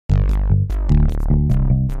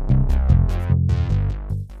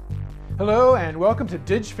Hello and welcome to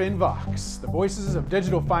DigFin Vox, the voices of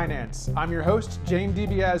digital finance. I'm your host, James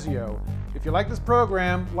DiBiasio. If you like this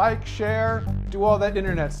program, like, share, do all that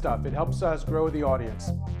internet stuff. It helps us grow the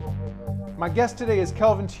audience. My guest today is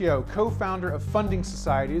Kelvin Teo, co-founder of Funding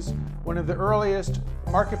Societies, one of the earliest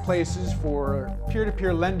marketplaces for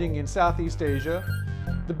peer-to-peer lending in Southeast Asia.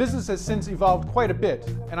 The business has since evolved quite a bit,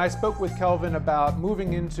 and I spoke with Kelvin about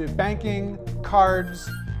moving into banking, cards,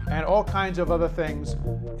 and all kinds of other things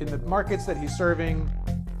in the markets that he's serving,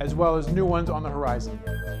 as well as new ones on the horizon.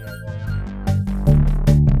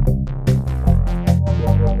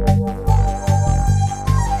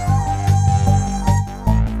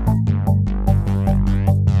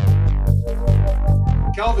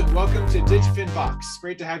 Kelvin, welcome to DigFin Vox.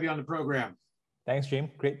 Great to have you on the program. Thanks,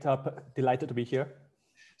 Jim. Great, delighted to be here.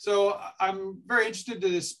 So I'm very interested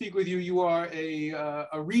to speak with you. You are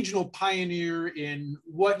a regional pioneer in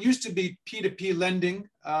what used to be P2P lending,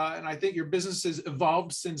 and I think your business has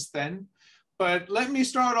evolved since then. But let me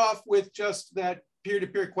start off with just that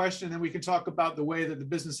peer-to-peer question, and then we can talk about the way that the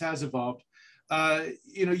business has evolved.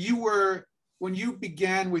 When you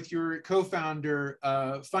began with your co-founder,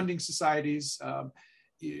 Funding Societies,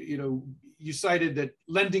 you cited that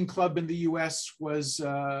Lending Club in the US was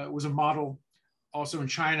a model. Also in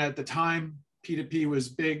China at the time, P2P was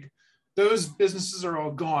big. Those businesses are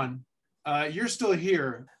all gone. You're still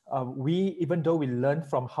here. Even though we learned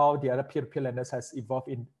from how the other peer-to-peer lenders has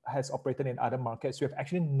operated in other markets, we have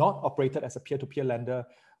actually not operated as a peer-to-peer lender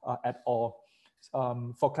at all.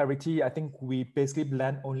 For clarity, I think we basically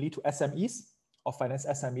lend only to SMEs or finance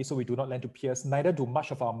SMEs, so we do not lend to peers. Neither do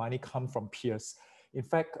much of our money come from peers. In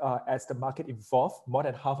fact, as the market evolved, more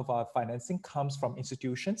than half of our financing comes from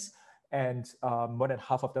institutions, and more than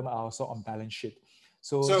half of them are also on balance sheet.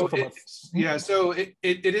 So it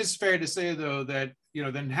is fair to say though that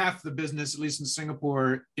then half the business, at least in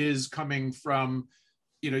Singapore, is coming from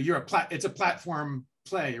it's a platform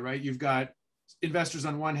play, right? You've got investors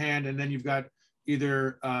on one hand, and then you've got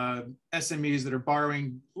either SMEs that are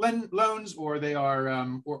borrowing loans, or they are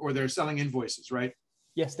or they're selling invoices, right?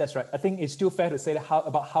 Yes, that's right. I think it's still fair to say that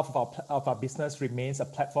about half of our business remains a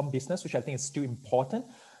platform business, which I think is still important.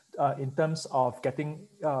 In terms of getting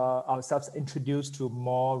ourselves introduced to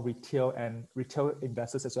more retail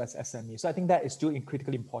investors as well as SMEs. So I think that is still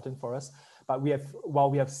critically important for us. But we have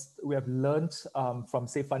learned from,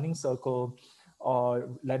 say, Funding Circle or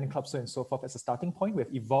Lending Club, so and so forth as a starting point, we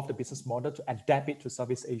have evolved the business model to adapt it to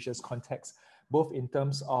Southeast Asia's context, both in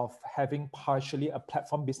terms of having partially a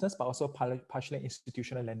platform business, but also partially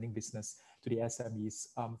institutional lending business to the SMEs,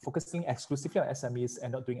 focusing exclusively on SMEs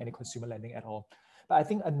and not doing any consumer lending at all. But I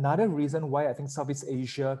think another reason why I think Southeast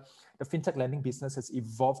Asia, the fintech lending business has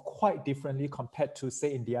evolved quite differently compared to,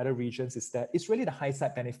 say, in the other regions is that it's really the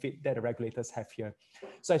hindsight benefit that the regulators have here.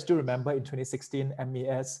 So I still remember in 2016,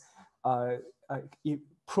 MAS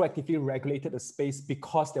proactively regulated the space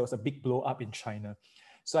because there was a big blow up in China.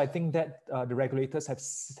 So I think that the regulators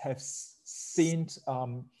have seen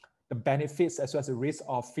the benefits as well as the risk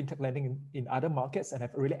of fintech lending in other markets and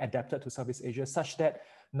have really adapted to Southeast Asia, such that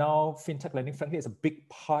now fintech lending, frankly, is a big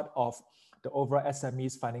part of the overall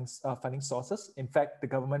SMEs funding sources. In fact, the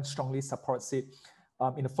government strongly supports it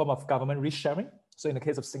in the form of government risk sharing. So in the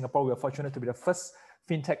case of Singapore, we are fortunate to be the first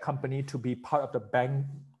fintech company to be part of the bank,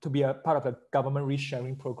 to be a part of the government risk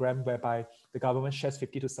sharing program, whereby the government shares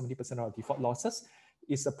 50 to 70% of our default losses.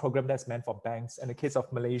 It's a program that's meant for banks. In the case of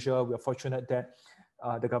Malaysia, we are fortunate that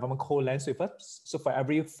the government co-lends with us. So for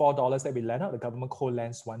every $4 that we lend out, the government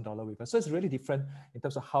co-lends $1 with us. So it's really different in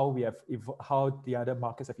terms of how how the other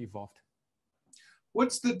markets have evolved.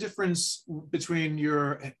 What's the difference between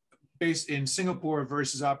your base in Singapore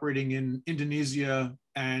versus operating in Indonesia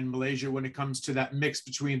and Malaysia when it comes to that mix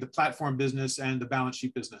between the platform business and the balance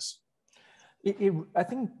sheet business? I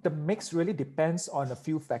think the mix really depends on a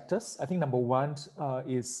few factors. I think number one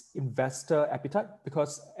is investor appetite,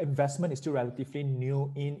 because investment is still relatively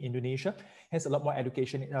new in Indonesia. Hence, a lot more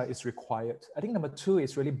education is required. I think number two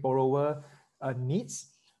is really borrower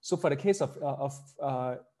needs. So for the case of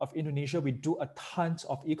Indonesia, we do a ton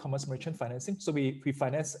of e-commerce merchant financing. So we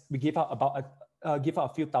give out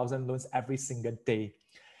a few thousand loans every single day.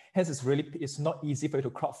 Hence, it's not easy for you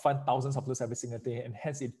to crowdfund thousands of loans every single day, and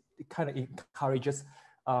hence it kind of encourages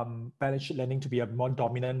balance sheet lending to be a more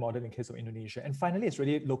dominant model in the case of Indonesia. And finally, it's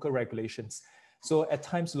really local regulations. So at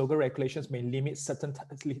times, local regulations may limit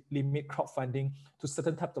crowdfunding to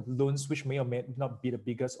certain types of loans, which may or may not be the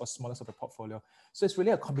biggest or smallest of the portfolio. So it's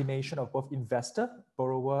really a combination of both investor,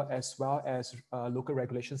 borrower, as well as local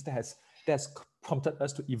regulations that has prompted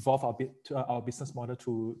us to evolve our business model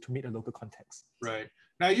to meet a local context. Right.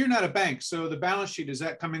 Now, you're not a bank, so the balance sheet, is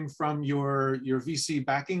that coming from your VC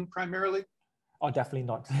backing primarily? Oh, definitely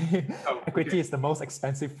not. Oh, Equity okay. is the most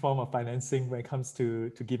expensive form of financing when it comes to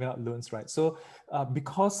giving out loans, right? So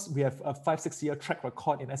because we have a 5-6 year track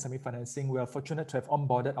record in SME financing, we are fortunate to have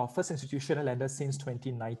onboarded our first institutional lender since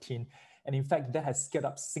 2019. And in fact, that has scaled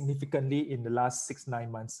up significantly in the last 6-9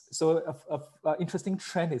 months. So an interesting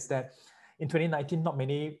trend is that in 2019, not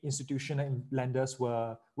many institutional lenders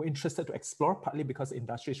were interested to explore, partly because the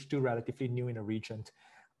industry is still relatively new in the region.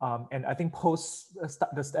 And I think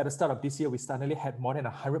at the start of this year, we suddenly had more than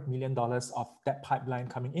 $100 million of that pipeline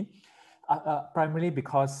coming in, primarily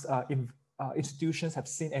because institutions have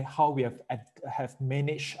seen how we have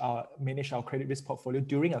managed our credit risk portfolio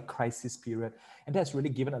during a crisis period, and that's really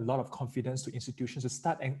given a lot of confidence to institutions to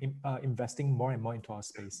start investing more and more into our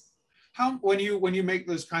space. When you make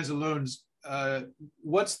those kinds of loans,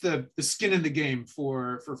 what's the skin in the game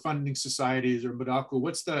for funding societies or Modaku?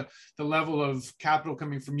 What's the level of capital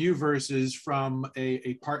coming from you versus from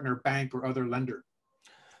a partner bank or other lender?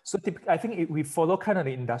 So I think we follow kind of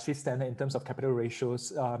the industry standard in terms of capital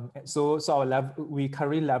ratios. So we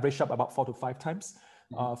currently leverage up about 4 to 5 times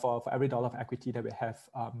for every dollar of equity that we have.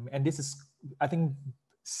 And this is, I think,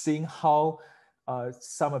 seeing how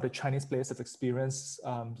some of the Chinese players have experienced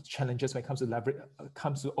challenges when it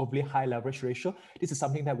comes to overly high leverage ratio. This is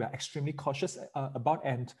something that we are extremely cautious about,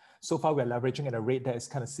 and so far we are leveraging at a rate that is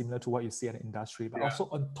kind of similar to what you see in the industry. But also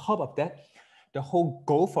on top of that, the whole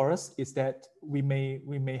goal for us is that we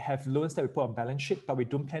may have loans that we put on balance sheet, but we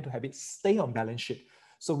don't plan to have it stay on balance sheet.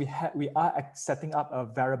 So we are setting up a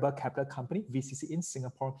variable capital company, VCC, in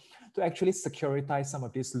Singapore to actually securitize some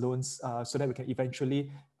of these loans so that we can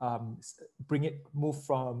eventually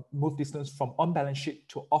move these loans from on balance sheet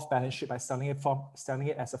to off balance sheet by selling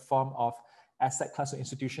it as a form of asset class to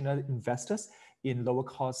institutional investors in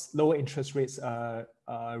lower interest rates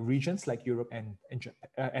regions like Europe and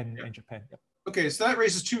Japan. Yep. Okay, so that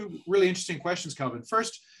raises 2 really interesting questions, Kelvin.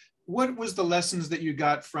 First, what was the lessons that you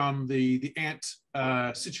got from the ant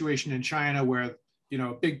situation in China, where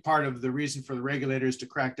a big part of the reason for the regulators to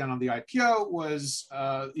crack down on the IPO was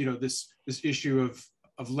this issue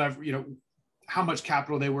of leverage, how much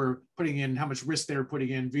capital they were putting in, how much risk they were putting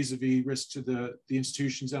in vis-a-vis risk to the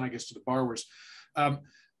institutions and I guess to the borrowers.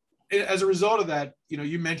 As a result of that,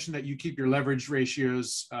 you mentioned that you keep your leverage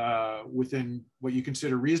ratios within what you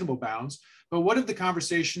consider reasonable bounds. But what have the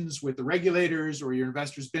conversations with the regulators or your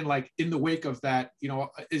investors been like in the wake of that?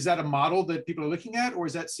 Is that a model that people are looking at, or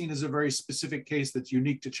is that seen as a very specific case that's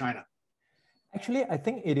unique to China? Actually, I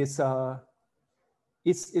think it's a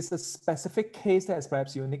specific case that is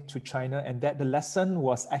perhaps unique to China, and that the lesson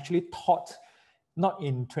was actually taught not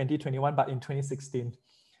in 2021 but in 2016.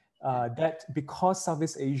 That because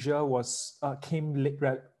Southeast Asia came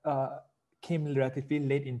relatively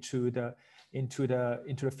late into the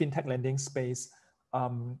fintech lending space,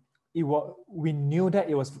 we knew that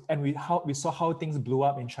it was, and we saw how things blew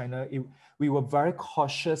up in China. We were very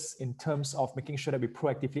cautious in terms of making sure that we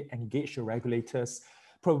proactively engage the regulators,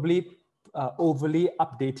 probably overly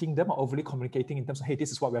updating them or overly communicating in terms of, hey,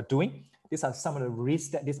 this is what we are doing. These are some of the risks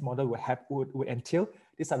that this model would entail.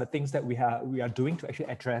 These are the things that we are doing to actually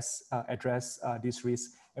address these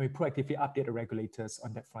risks, and we proactively update the regulators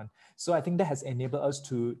on that front. So I think that has enabled us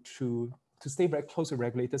to stay very close to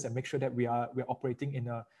regulators and make sure that we are operating in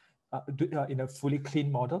a fully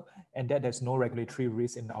clean model, and that there's no regulatory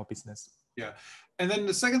risk in our business. Yeah. And then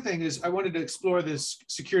the second thing is I wanted to explore this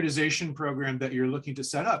securitization program that you're looking to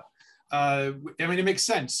set up. I mean, it makes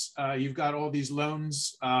sense. You've got all these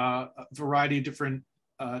loans, a variety of different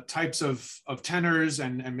types of tenors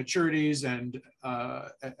and maturities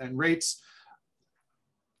and rates.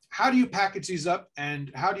 How do you package these up,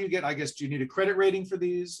 and how do you get, I guess, do you need a credit rating for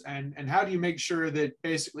these? And how do you make sure that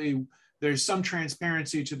basically there's some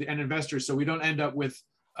transparency to the end investor so we don't end up with,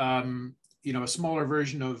 a smaller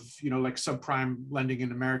version of, like subprime lending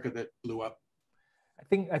in America that blew up? I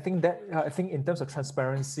think in terms of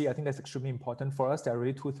transparency, I think that's extremely important for us. There are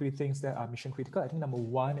really 2 or 3 things that are mission critical. I think number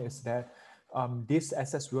one is that these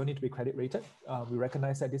assets will need to be credit rated. We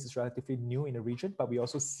recognize that this is relatively new in the region, but we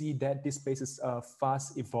also see that this space is a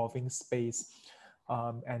fast evolving space.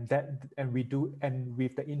 And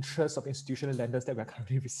with the interest of institutional lenders that we're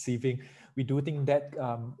currently receiving, we do think that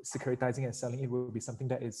securitizing and selling it will be something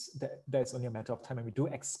that is only a matter of time. And we do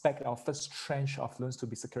expect our first tranche of loans to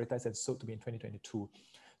be securitized and sold to be in 2022.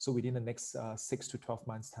 So within the next 6 to 12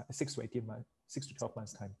 months, 6 to 12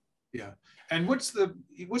 months time. Yeah. And what's the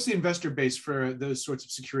investor base for those sorts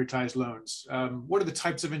of securitized loans? What are the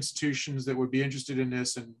types of institutions that would be interested in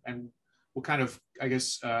this, and what kind of, I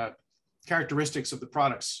guess, characteristics of the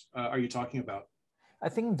products are you talking about? I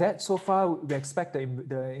think that so far we expect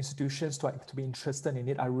the institutions to be interested in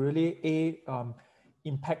it are really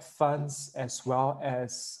impact funds as well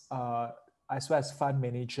as fund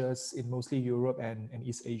managers in mostly Europe and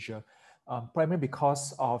East Asia, primarily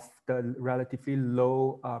because of the relatively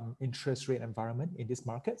low interest rate environment in these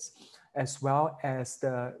markets, as well as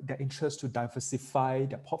the interest to diversify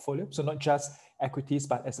their portfolio. So not just equities,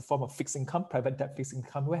 but as a form of fixed income, private debt fixed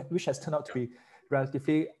income, which has turned out to be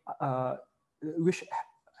relatively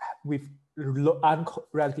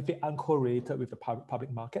relatively uncorrelated with the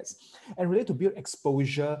public markets, and really to build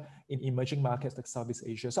exposure in emerging markets like Southeast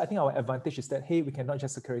Asia. So I think our advantage is that, hey, we cannot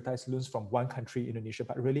just securitize loans from one country, Indonesia,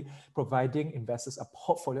 but really providing investors a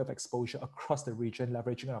portfolio of exposure across the region,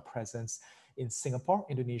 leveraging our presence in Singapore,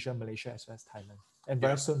 Indonesia, Malaysia, as well as Thailand, and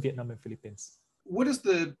very soon Vietnam and Philippines. What is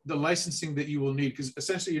the licensing that you will need? Because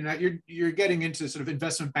essentially you're getting into sort of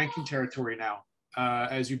investment banking territory now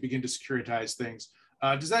as you begin to securitize things.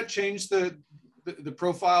 Does that change the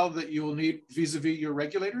profile that you will need vis-a-vis your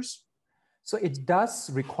regulators? So it does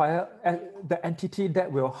require the entity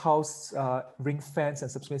that will house ring fence and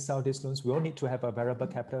subsequently sell these loans will need to have a variable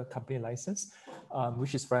capital company license,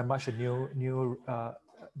 which is very much a new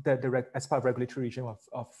as part of regulatory regime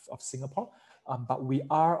of Singapore. But we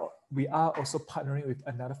are also partnering with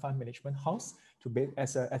another fund management house to be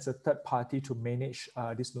as a third party to manage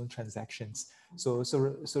these loan transactions. So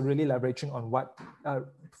really leveraging on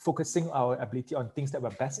focusing our ability on things that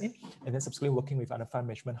we're best in, and then subsequently working with other fund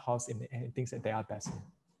management house in things that they are best in.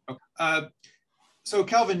 Okay. So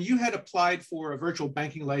Kelvin, you had applied for a virtual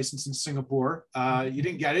banking license in Singapore. You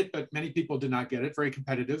didn't get it, but many people did not get it. Very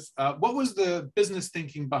competitive. What was the business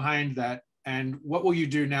thinking behind that? And what will you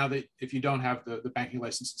do now that if you don't have the banking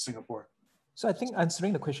license in Singapore? So I think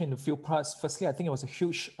answering the question in a few parts. Firstly, I think it was a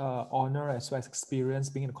huge honor as well as experience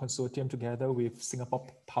being in a consortium together with Singapore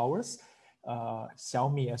Powers,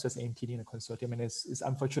 Xiaomi as well as AMTD in a consortium. And it's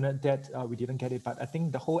unfortunate that we didn't get it, but I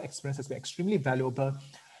think the whole experience has been extremely valuable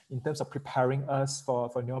in terms of preparing us for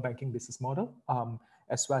neobanking business model,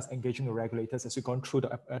 as well as engaging the regulators as we've gone through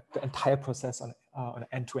the entire process on an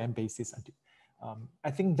end-to-end basis.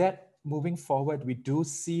 I think that moving forward, we do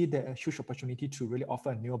see the huge opportunity to really offer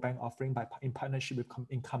a neobank offering in partnership with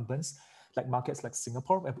incumbents like markets like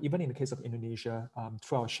Singapore, even in the case of Indonesia,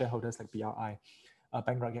 through our shareholders like BRI,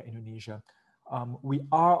 Bank Rakyat Indonesia. We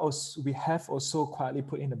have also quietly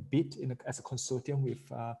put in a bid as a consortium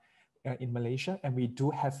with in Malaysia, and we do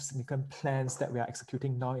have significant plans that we are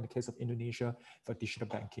executing now in the case of Indonesia for digital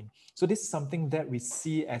banking. So this is something that we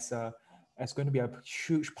see as going to be a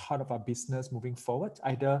huge part of our business moving forward,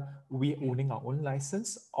 either we owning our own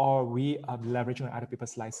license or we leveraging on other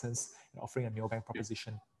people's license and offering a neobank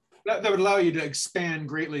proposition. That would allow you to expand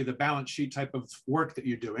greatly the balance sheet type of work that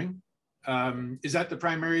you're doing. Is that the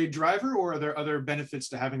primary driver, or are there other benefits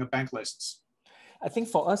to having a bank license? I think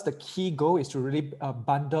for us, the key goal is to really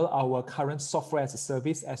bundle our current software as a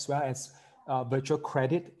service as well as virtual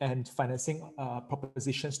credit and financing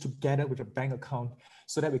propositions together with a bank account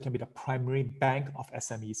so that we can be the primary bank of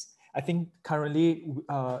SMEs. I think currently,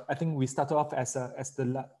 we started off as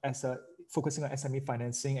focusing on SME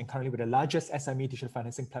financing, and currently with the largest SME digital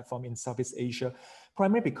financing platform in Southeast Asia,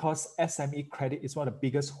 primarily because SME credit is one of the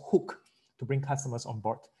biggest hook to bring customers on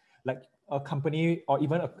board. Like a company or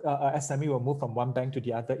even a SME will move from one bank to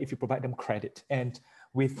the other if you provide them credit. And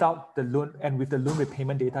without the loan and with the loan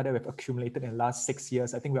repayment data that we've accumulated in the last 6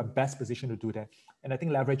 years, I think we are best positioned to do that. And I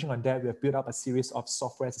think leveraging on that, we have built up a series of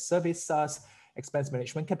software as a service, SaaS, expense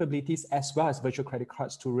management capabilities, as well as virtual credit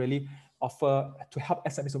cards to really offer, to help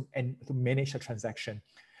SMEs to manage the transaction.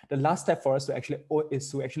 The last step for us to actually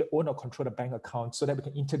own or control the bank account so that we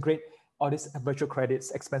can integrate all these virtual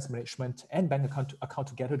credits, expense management, and bank account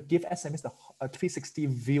together to give SMEs a 360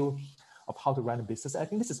 view of how to run a business. I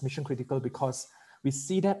think this is mission critical because we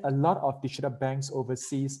see that a lot of digital banks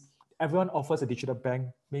overseas, everyone offers a digital bank,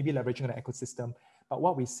 maybe leveraging an ecosystem. But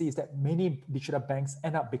what we see is that many digital banks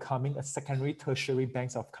end up becoming a secondary, tertiary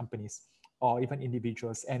banks of companies or even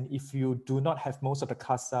individuals. And if you do not have most of the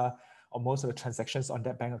CASA or most of the transactions on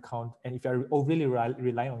that bank account, and if you're overly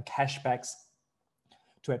relying on cashbacks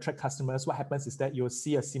to attract customers, what happens is that you'll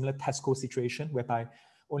see a similar Tesco situation whereby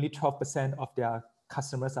only 12% of their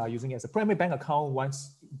customers are using it as a primary bank account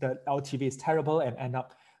once the LTV is terrible and end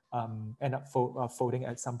up folding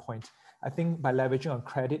at some point. I think by leveraging on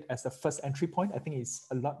credit as the first entry point, I think it's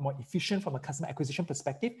a lot more efficient from a customer acquisition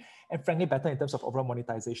perspective and frankly better in terms of overall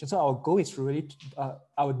monetization. So our goal is really,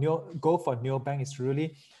 goal for neobank is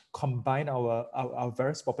really combine our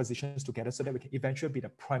various propositions together so that we can eventually be the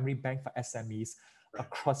primary bank for SMEs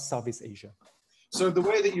across Southeast Asia. So the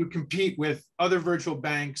way that you compete with other virtual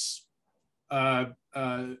banks,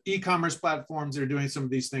 e-commerce platforms that are doing some of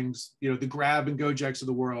these things, you know, the Grab and Gojeks of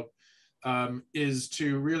the world, is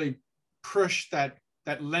to really push that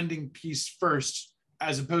lending piece first,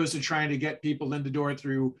 as opposed to trying to get people in the door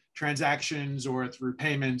through transactions or through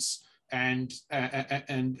payments, and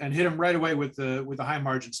hit them right away with the high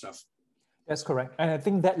margin stuff. That's correct. And I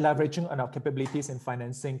think that leveraging on our capabilities in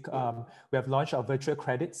financing, we have launched our virtual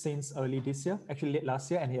credit since early this year, actually late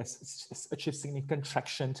last year, and it has achieved significant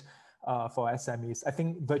traction for SMEs. I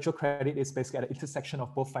think virtual credit is basically at the intersection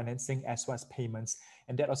of both financing as well as payments.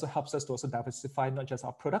 And that also helps us to also diversify not just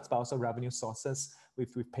our products, but also revenue sources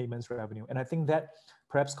with payments revenue. And I think that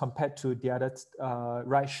perhaps compared to the other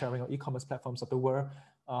ride sharing or e-commerce platforms of the world,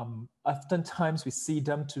 oftentimes we see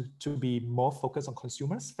them to be more focused on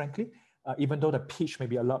consumers, frankly. Even though the pitch may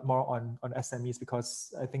be a lot more on SMEs,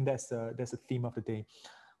 because I think that's the theme of the day.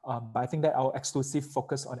 But I think that our exclusive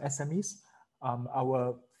focus on SMEs,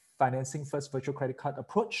 our financing first virtual credit card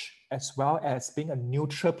approach, as well as being a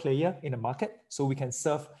neutral player in the market, so we can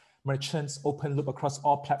serve merchants open loop across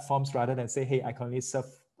all platforms rather than say, hey, I can only serve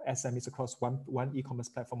SMEs across one e-commerce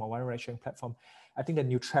platform or one ride sharing platform. I think the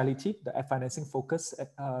neutrality, the financing focus,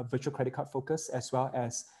 virtual credit card focus, as well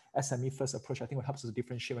as SME first approach, I think will help us to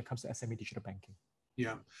differentiate when it comes to SME digital banking.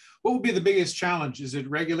 Yeah. What would be the biggest challenge? Is it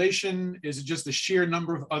regulation? Is it just the sheer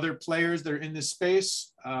number of other players that are in this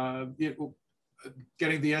space?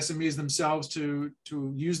 Getting the SMEs themselves to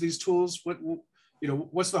use these tools?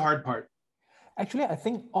 What's the hard part? Actually, I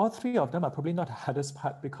think all three of them are probably not the hardest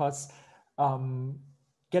part, because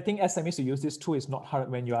getting SMEs to use this tool is not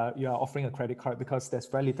hard when you are offering a credit card, because there's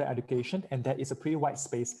very little education and that is a pretty wide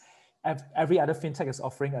space. Every other fintech is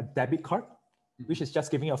offering a debit card, which is just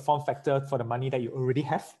giving you a form factor for the money that you already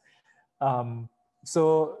have.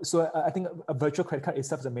 So I think a virtual credit card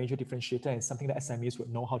itself is a major differentiator and something that SMEs would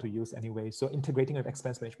know how to use anyway. So integrating with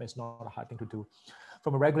expense management is not a hard thing to do.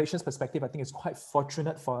 From a regulations perspective, I think it's quite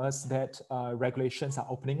fortunate for us that regulations are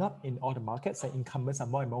opening up in all the markets and incumbents are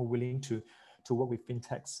more and more willing to work with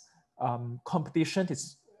fintechs. Competition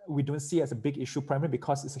we don't see as a big issue, primarily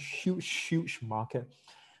because it's a huge market.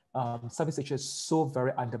 Southeast Asia is so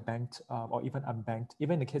very underbanked or even unbanked.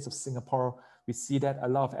 Even in the case of Singapore, we see that a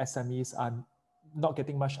lot of SMEs are not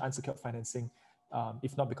getting much unsecured financing,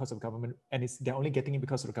 if not because of government, and they're only getting it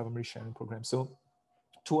because of the government sharing program. So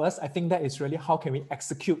to us, I think that is really how can we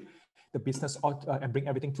execute the business and bring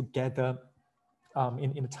everything together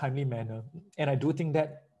in a timely manner. And I do think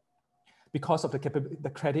that because of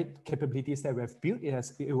the credit capabilities that we have built, it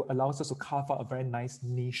allows us to carve out a very nice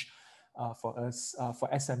niche for us, for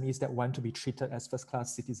SMEs that want to be treated as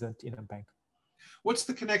first-class citizens in a bank. What's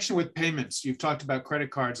the connection with payments? You've talked about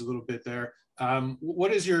credit cards a little bit there.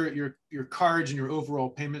 What is your cards and your overall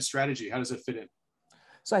payment strategy? How does it fit in?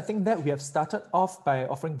 So I think that we have started off by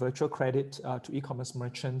offering virtual credit to e-commerce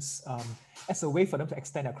merchants as a way for them to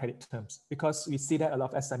extend their credit terms, because we see that a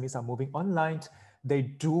lot of SMEs are moving online. They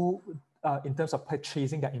do, in terms of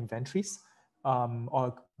purchasing their inventories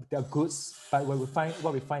or their goods, but what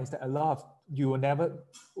we find is that a lot of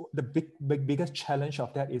the biggest challenge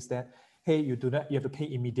of that is that, hey, you have to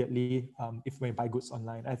pay immediately if we buy goods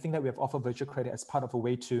online. I think that we have offered virtual credit as part of a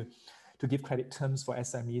way to give credit terms for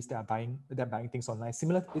SMEs that are buying things online.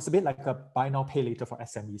 Similar, it's a bit like a buy now, pay later for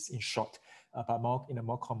SMEs in short, but more in a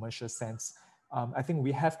more commercial sense. I think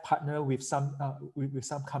we have partnered with some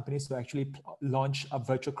companies to actually launch a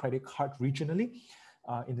virtual credit card regionally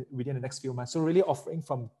within the next few months. So really offering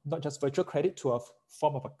from not just virtual credit to a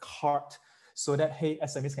form of a card, so that, hey,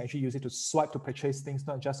 SMEs can actually use it to swipe to purchase things,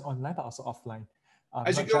 not just online, but also offline. So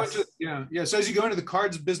as you go into the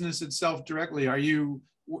cards business itself directly,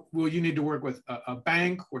 will you need to work with a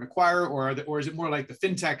bank or an acquirer, or is it more like the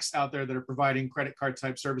fintechs out there that are providing credit card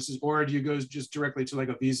type services, or do you go just directly to like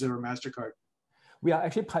a Visa or MasterCard? We are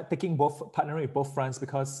actually partnering with both fronts,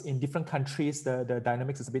 because in different countries, the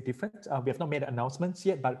dynamics is a bit different. We have not made announcements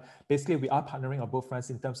yet, but basically we are partnering on both fronts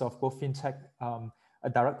in terms of both fintech, a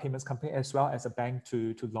direct payments company, as well as a bank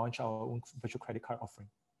to launch our own virtual credit card offering.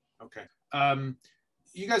 Okay.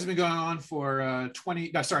 You guys have been going on for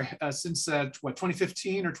since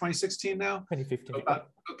 2015 or 2016 now? 2015.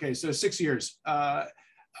 Okay, so 6 years.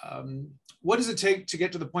 What does it take to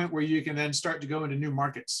get to the point where you can then start to go into new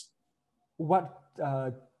markets? What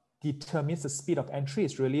determines the speed of entry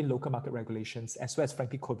is really local market regulations, as well as,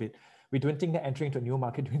 frankly, COVID. We don't think that entering into a new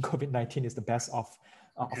market during COVID-19 is the best of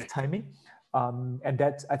timing. And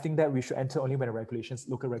that I think that we should enter only when the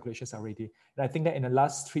local regulations are ready. And I think that in the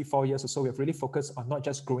last 3-4 years or so, we have really focused on not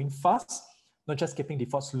just growing fast, not just keeping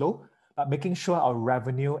defaults low, but making sure our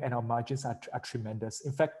revenue and our margins are tremendous.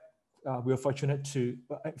 In fact, we are fortunate to,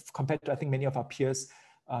 compared to I think many of our peers,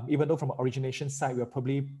 even though from origination side, we are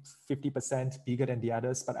probably 50% bigger than the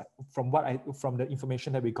others, but from the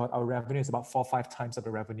information that we got, our revenue is about 4 or 5 times of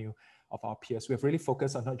the revenue of our peers. We have really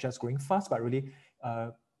focused on not just growing fast, but really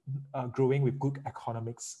growing with good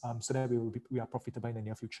economics, so that we are profitable in the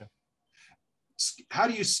near future. How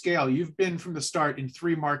do you scale? You've been from the start in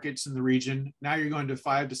 3 markets in the region. Now you're going to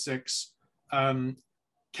 5 to 6.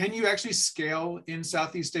 Can you actually scale in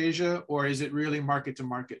Southeast Asia, or is it really market to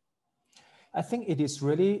market? I think it is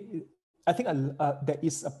really, I think there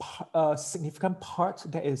is a significant part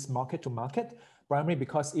that is market to market, primarily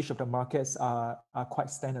because each of the markets are quite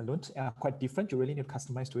standalone, quite different. You really need to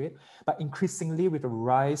customize to it. But increasingly with the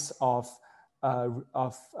rise of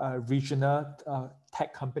regional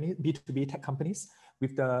tech companies, B2B tech companies,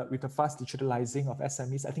 with the fast digitalizing of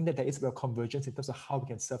SMEs, I think that there is a convergence in terms of how we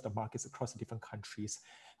can serve the markets across the different countries.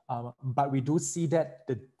 But we do see that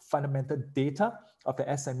the fundamental data of the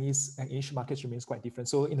SMEs and Asian markets remains quite different.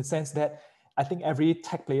 So in the sense that I think every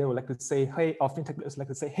tech player would like to say, hey, often tech players like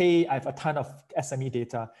to say, hey, I have a ton of SME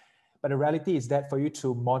data. But the reality is that for you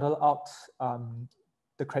to model out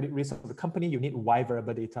the credit risk of the company, you need Y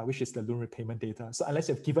variable data, which is the loan repayment data. So unless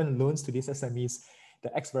you've given loans to these SMEs,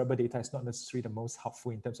 the X variable data is not necessarily the most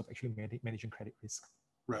helpful in terms of actually managing credit risk.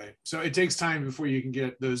 Right. So it takes time before you can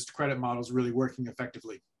get those credit models really working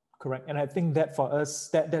effectively. Correct. And I think that for us,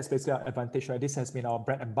 that's basically our advantage, right? This has been our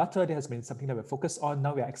bread and butter. This has been something that we're focused on.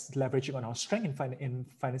 Now we are leveraging on our strength in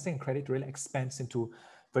financing and credit to really expand into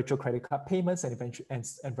virtual credit card payments and eventually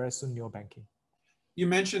and very soon neobanking. You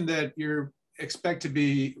mentioned that you expect to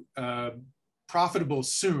be profitable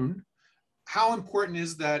soon. How important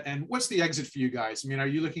is that? And what's the exit for you guys? I mean, are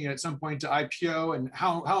you looking at some point to IPO, and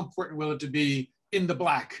how important will it to be in the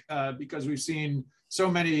black? Because we've seen so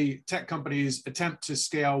many tech companies attempt to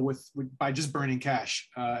scale by just burning cash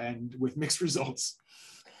and with mixed results.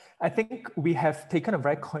 I think we have taken a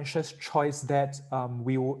very conscious choice that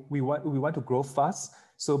we want to grow fast.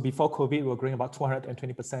 So before COVID, we were growing about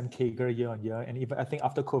 220% CAGR year on year. And even I think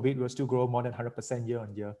after COVID, we'll still grow more than 100% year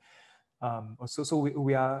on year. So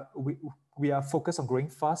we are focused on growing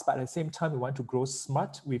fast, but at the same time, we want to grow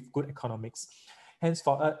smart with good economics. Hence,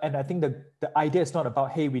 and I think the idea is not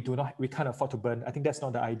about, hey, we can't afford to burn. I think that's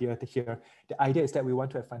not the idea here. The idea is that we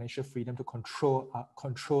want to have financial freedom to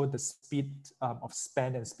control the speed of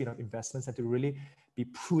spend and speed of investments, and to really be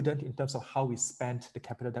prudent in terms of how we spend the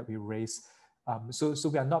capital that we raise. So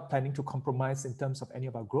we are not planning to compromise in terms of any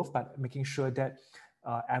of our growth, but making sure that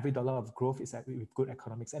every dollar of growth is with good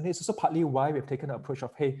economics. And it's also partly why we've taken the approach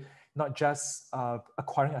of, hey, not just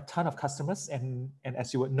acquiring a ton of customers, and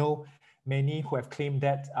as you would know, many who have claimed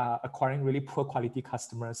that acquiring really poor quality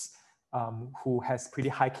customers who has pretty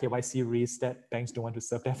high KYC risk that banks don't want to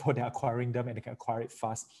serve, therefore they're acquiring them and they can acquire it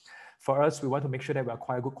fast. For us, we want to make sure that we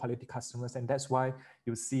acquire good quality customers, and that's why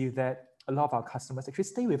you'll see that a lot of our customers actually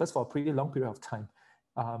stay with us for a pretty long period of time.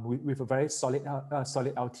 With a very solid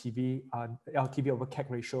LTV over CAC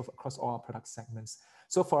ratio across all our product segments.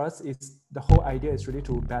 So for us, the whole idea is really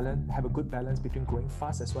to have a good balance between growing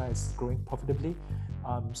fast as well as growing profitably,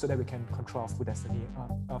 so that we can control our full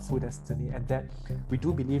destiny. And that we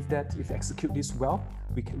do believe that if we execute this well,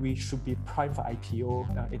 we should be primed for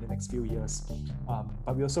IPO in the next few years.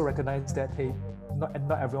 But we also recognize that, hey,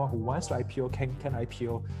 not everyone who wants to IPO can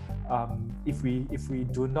IPO. If we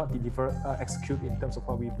do not execute in terms of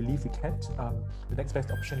what we believe we can, the next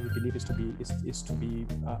best option we believe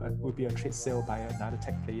would be a trade sale by another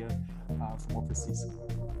tech player from overseas.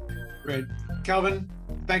 Great. Kelvin,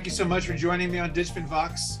 thank you so much for joining me on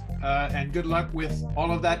DigFinVox, and good luck with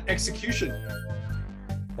all of that execution.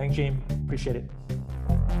 Thanks, James. Appreciate it.